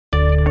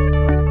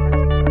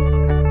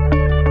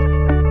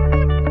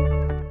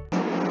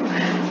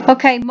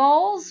Okay,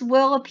 moles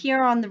will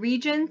appear on the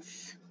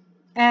Regents.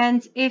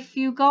 And if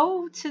you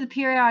go to the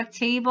periodic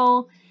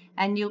table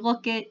and you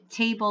look at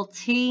table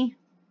T,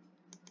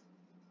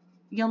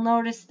 you'll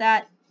notice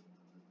that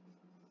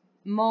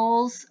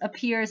moles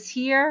appears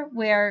here,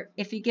 where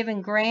if you're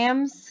given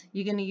grams,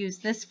 you're going to use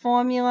this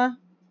formula.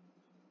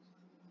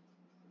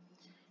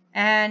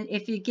 And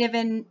if you're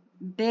given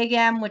big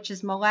M, which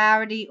is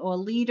molarity, or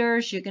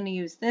liters, you're going to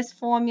use this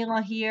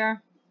formula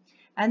here.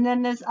 And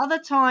then there's other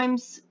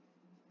times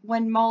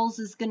when moles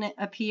is going to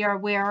appear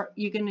where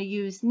you're going to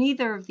use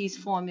neither of these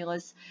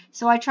formulas.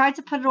 So I tried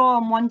to put it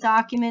all in one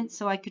document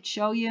so I could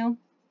show you.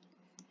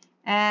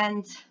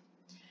 And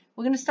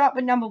we're going to start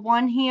with number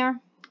 1 here.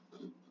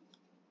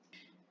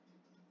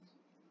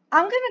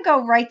 I'm going to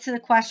go right to the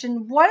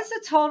question, what is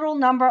the total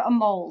number of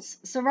moles?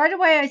 So right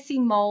away I see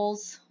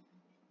moles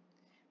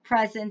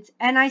present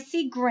and I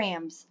see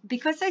grams.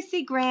 Because I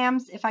see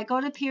grams, if I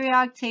go to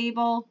periodic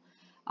table,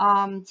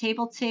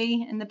 table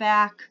T in the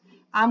back,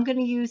 I'm going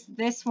to use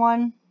this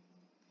one,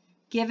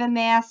 given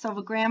mass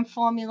over gram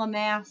formula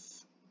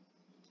mass.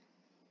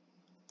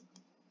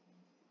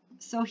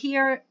 So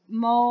here,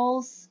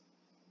 moles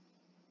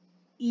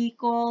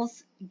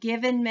equals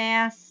given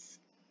mass,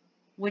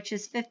 which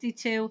is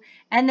 52,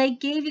 and they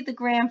gave you the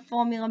gram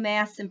formula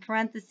mass in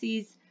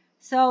parentheses,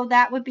 so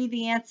that would be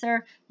the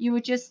answer. You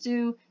would just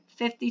do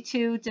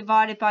 52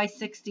 divided by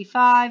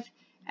 65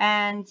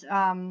 and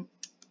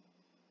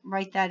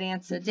write that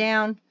answer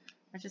down.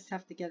 I just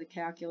have to get a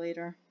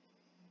calculator.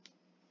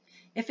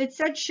 If it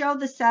said show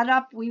the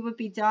setup, we would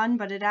be done,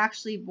 but it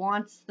actually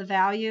wants the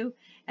value,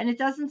 and it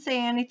doesn't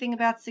say anything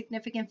about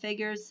significant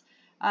figures.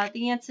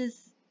 The answer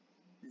is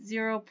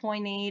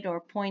 0.8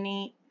 or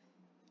 0.8.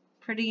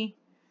 Pretty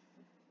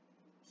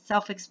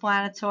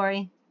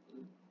self-explanatory.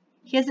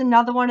 Here's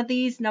another one of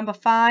these, number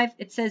 5.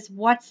 It says,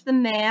 what's the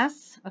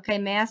mass? Okay,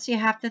 mass, you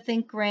have to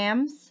think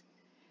grams.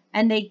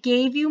 And they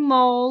gave you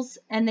moles,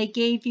 and they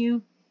gave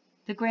you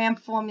the gram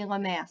formula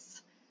mass.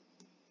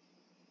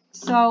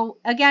 So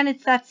again,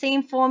 it's that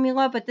same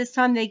formula, but this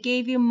time they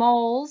gave you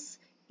moles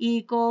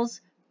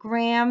equals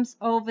grams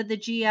over the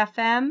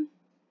GFM.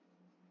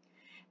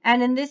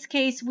 And in this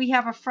case, we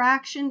have a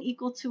fraction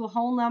equal to a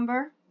whole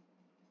number.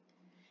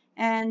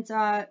 And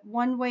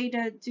one way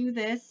to do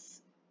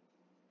this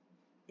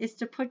is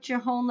to put your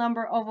whole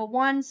number over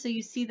 1. So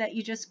you see that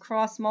you just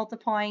cross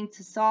multiplying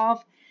to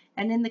solve.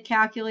 And in the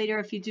calculator,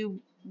 if you do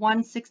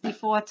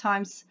 164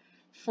 times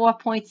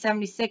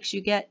 4.76,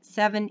 you get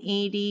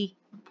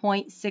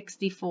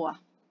 780.64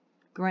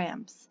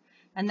 grams.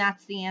 And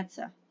that's the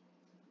answer.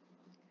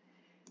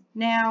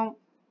 Now,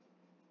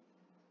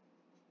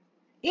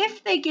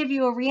 if they give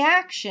you a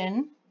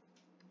reaction,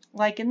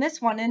 like in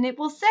this one, and it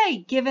will say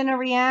given a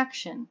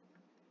reaction.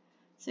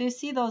 So you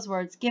see those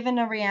words, given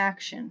a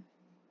reaction.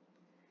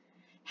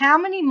 How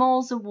many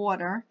moles of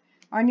water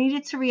are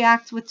needed to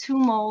react with 2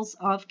 moles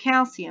of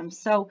calcium?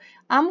 So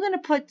I'm going to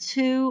put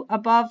 2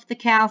 above the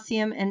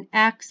calcium and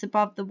X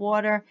above the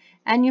water.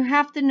 And you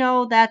have to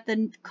know that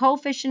the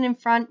coefficient in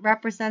front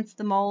represents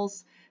the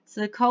moles.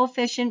 So the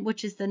coefficient,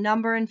 which is the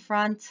number in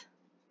front,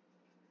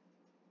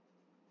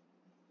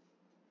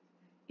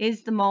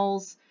 is the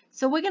moles.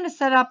 So we're going to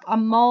set up a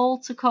mole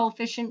to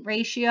coefficient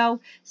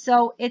ratio.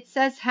 So it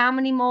says how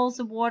many moles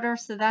of water,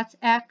 so that's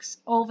X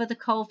over the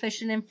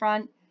coefficient in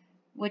front,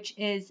 which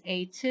is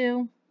a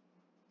 2.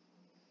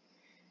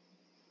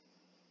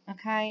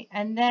 Okay,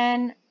 and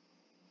then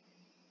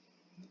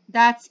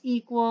that's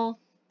equal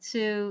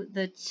to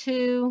the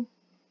 2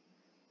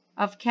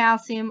 of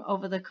calcium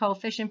over the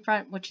coefficient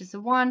front, which is a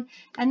 1.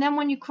 And then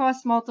when you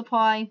cross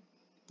multiply,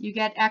 you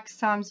get X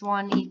times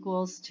 1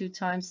 equals 2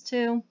 times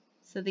 2.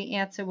 So the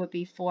answer would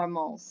be 4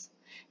 moles.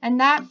 And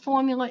that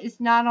formula is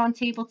not on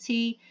table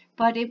T,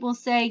 but it will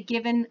say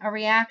given a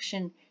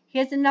reaction.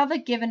 Here's another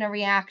given a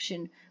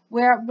reaction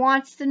where it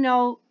wants to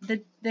know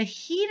the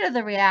heat of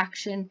the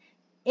reaction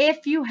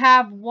if you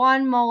have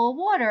 1 mole of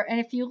water. And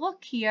if you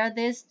look here,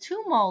 there's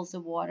 2 moles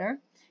of water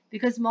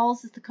because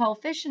moles is the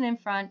coefficient in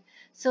front.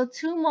 So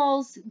 2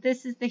 moles,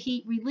 this is the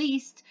heat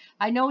released.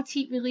 I know it's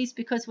heat released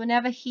because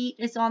whenever heat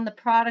is on the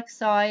product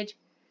side,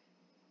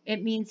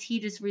 it means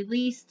heat is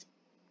released.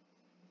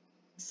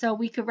 So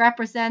we could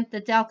represent the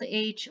delta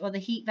H or the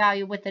heat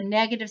value with a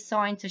negative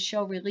sign to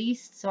show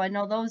released. So I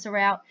know those are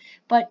out.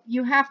 But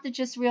you have to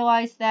just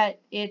realize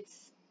that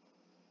it's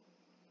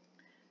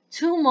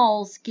 2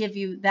 moles give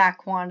you that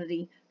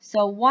quantity.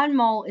 So 1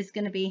 mole is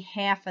going to be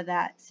half of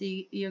that. So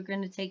you're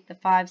going to take the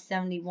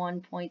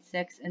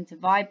 571.6 and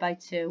divide by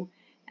 2,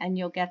 and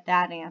you'll get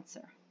that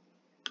answer.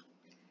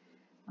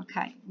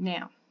 Okay,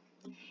 now,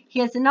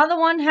 here's another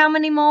one. How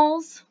many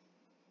moles?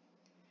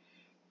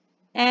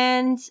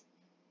 And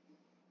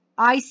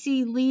I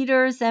see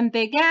liters and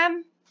big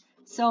M.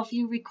 So if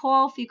you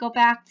recall, if you go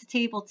back to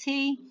table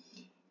T,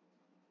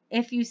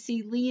 if you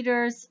see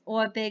liters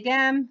or big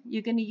M,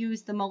 you're going to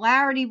use the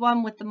molarity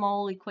one with the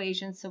mole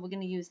equation. So we're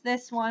going to use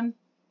this one.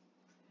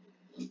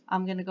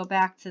 I'm going to go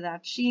back to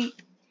that sheet.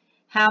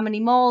 How many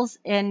moles?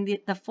 And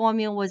the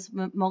formula was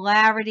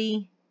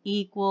molarity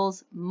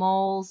equals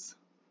moles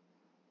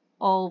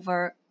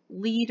over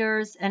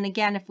liters. And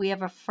again, if we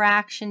have a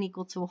fraction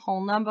equal to a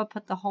whole number,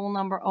 put the whole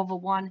number over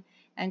 1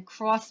 and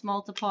cross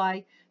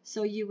multiply.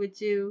 So you would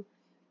do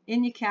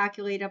in your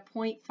calculator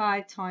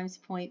 0.5 times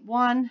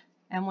 0.1,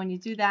 and when you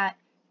do that,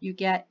 you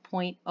get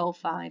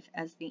 0.05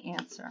 as the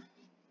answer.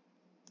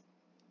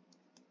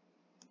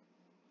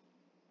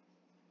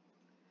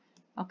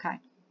 Okay.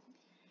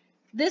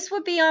 This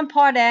would be on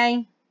part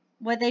A,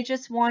 where they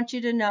just want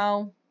you to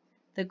know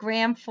the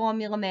gram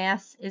formula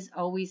mass is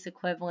always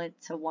equivalent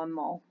to 1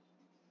 mole.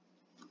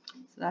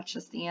 So that's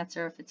just the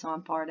answer if it's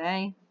on part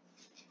A.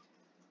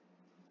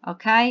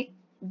 Okay,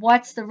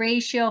 what's the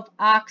ratio of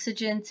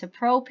oxygen to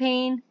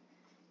propane?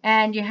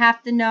 And you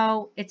have to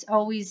know it's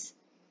always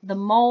the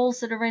moles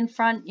that are in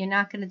front. You're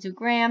not going to do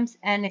grams.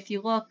 And if you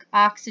look,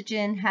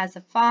 oxygen has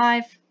a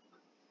 5.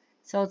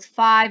 So it's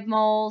 5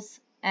 moles.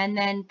 And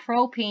then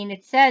propane,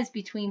 it says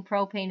between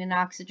propane and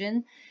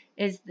oxygen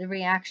is the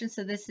reaction.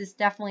 So this is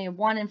definitely a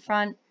 1 in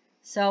front.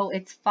 So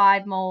it's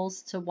 5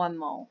 moles to 1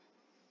 mole.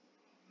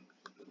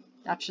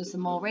 That's just a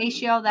mole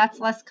ratio.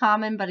 That's less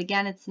common, but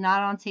again, it's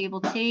not on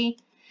table T.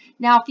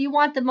 Now, if you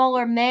want the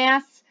molar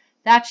mass,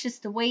 that's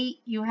just the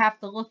weight. You have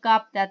to look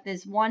up that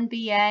there's 1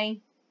 Ba,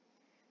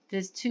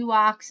 there's 2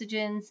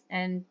 oxygens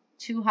and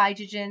 2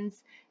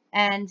 hydrogens,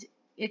 and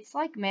it's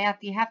like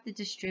math. You have to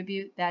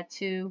distribute that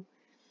 2.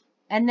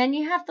 And then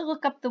you have to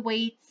look up the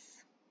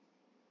weights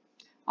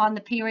on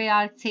the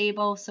periodic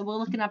table. So we're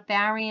looking up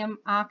barium,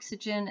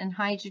 oxygen, and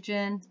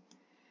hydrogen.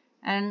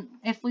 And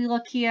if we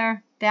look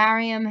here,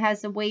 barium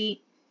has a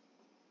weight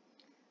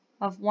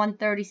of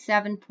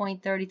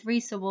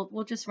 137.33, so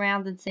we'll just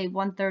round and say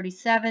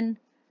 137.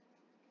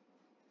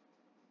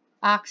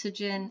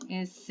 Oxygen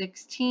is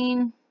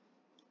 16.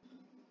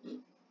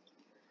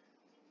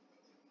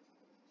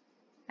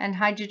 And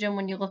hydrogen,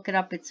 when you look it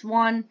up, it's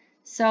 1.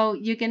 So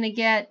you're going to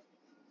get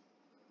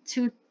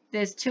 2.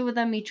 There's 2 of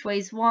them, each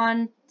weighs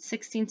 1.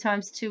 16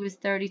 times 2 is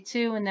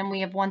 32, and then we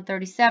have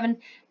 137.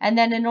 And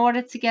then in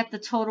order to get the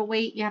total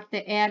weight, you have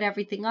to add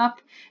everything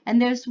up. And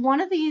there's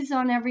one of these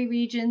on every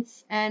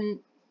Regents. And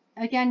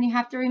again, you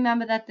have to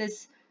remember that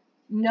there's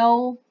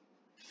no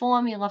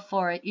formula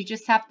for it. You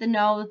just have to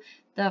know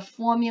the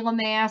formula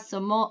mass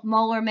or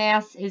molar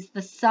mass is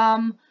the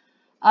sum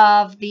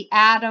of the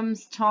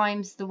atoms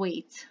times the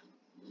weight.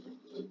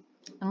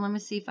 And let me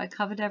see if I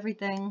covered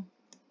everything.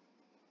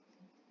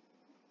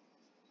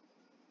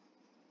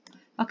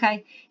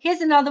 Okay,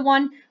 here's another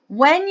one.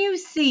 When you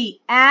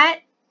see at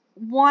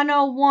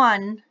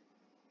 101.3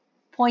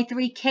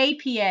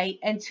 kPa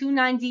and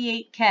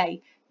 298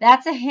 K,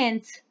 that's a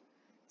hint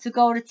to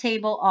go to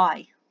table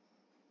I.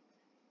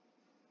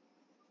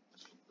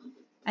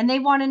 And they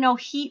want to know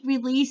heat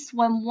release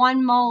when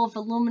 1 mole of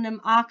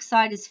aluminum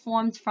oxide is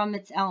formed from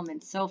its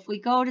elements. So if we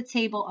go to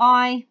table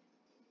I,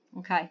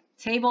 okay,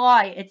 table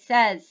I, it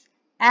says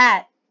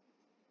at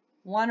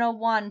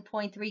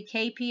 101.3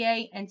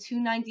 kPa and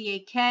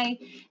 298 K,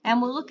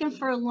 and we're looking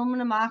for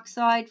aluminum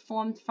oxide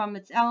formed from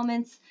its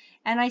elements.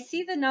 And I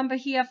see the number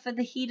here for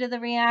the heat of the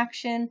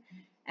reaction,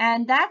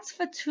 and that's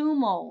for 2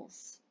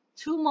 moles.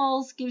 2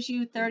 moles gives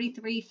you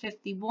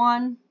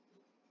 3351.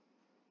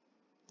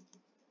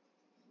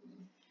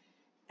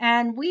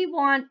 And we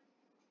want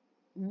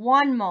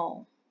 1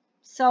 mole.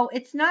 So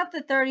it's not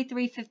the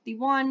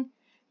 3351.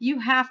 You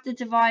have to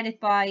divide it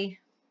by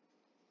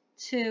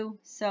 2.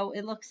 So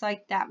it looks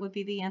like that would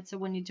be the answer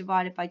when you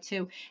divide it by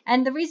 2.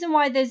 And the reason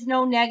why there's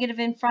no negative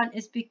in front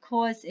is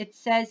because it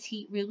says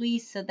heat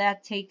release, so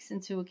that takes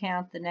into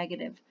account the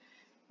negative.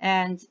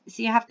 And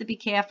so you have to be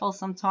careful.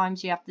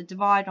 Sometimes you have to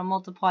divide or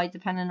multiply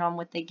depending on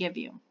what they give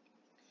you.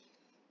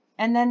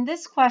 And then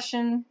this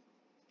question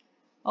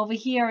over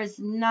here is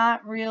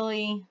not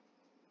really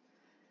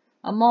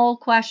a mole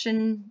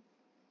question.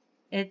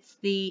 It's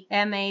the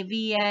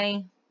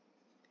MAVA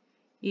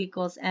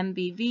equals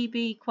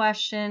MBVB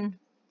question.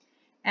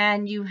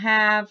 And you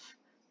have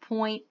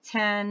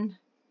 0.10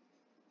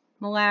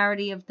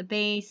 molarity of the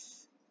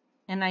base.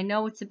 And I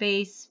know it's a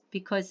base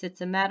because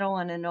it's a metal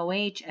and an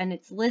OH, and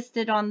it's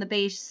listed on the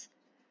base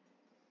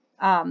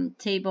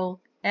table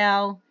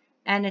L.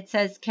 And it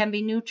says can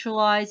be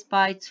neutralized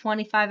by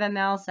 25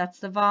 mLs. That's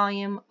the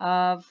volume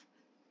of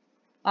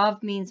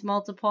means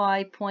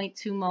multiply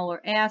 0.2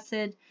 molar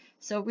acid.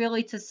 So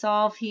really to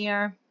solve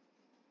here,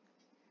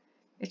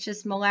 it's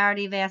just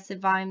molarity of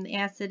acid, volume of the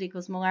acid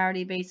equals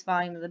molarity of base,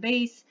 volume of the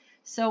base.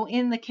 So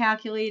in the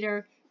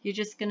calculator, you're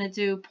just going to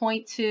do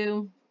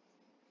 0.2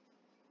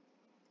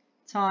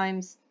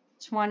 times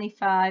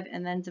 25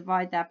 and then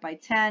divide that by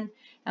 10.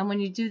 And when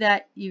you do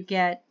that, you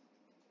get,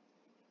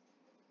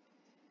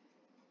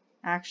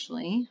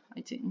 actually, I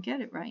didn't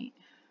get it right.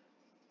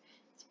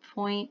 It's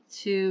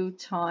 0.2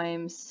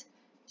 times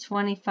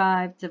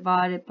 25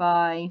 divided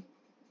by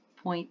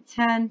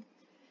 0.10,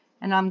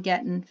 and I'm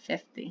getting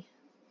 50.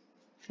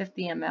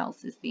 50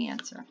 mLs is the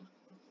answer.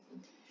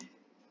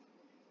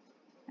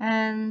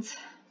 And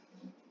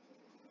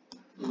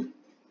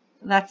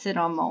that's it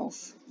on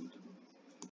moles.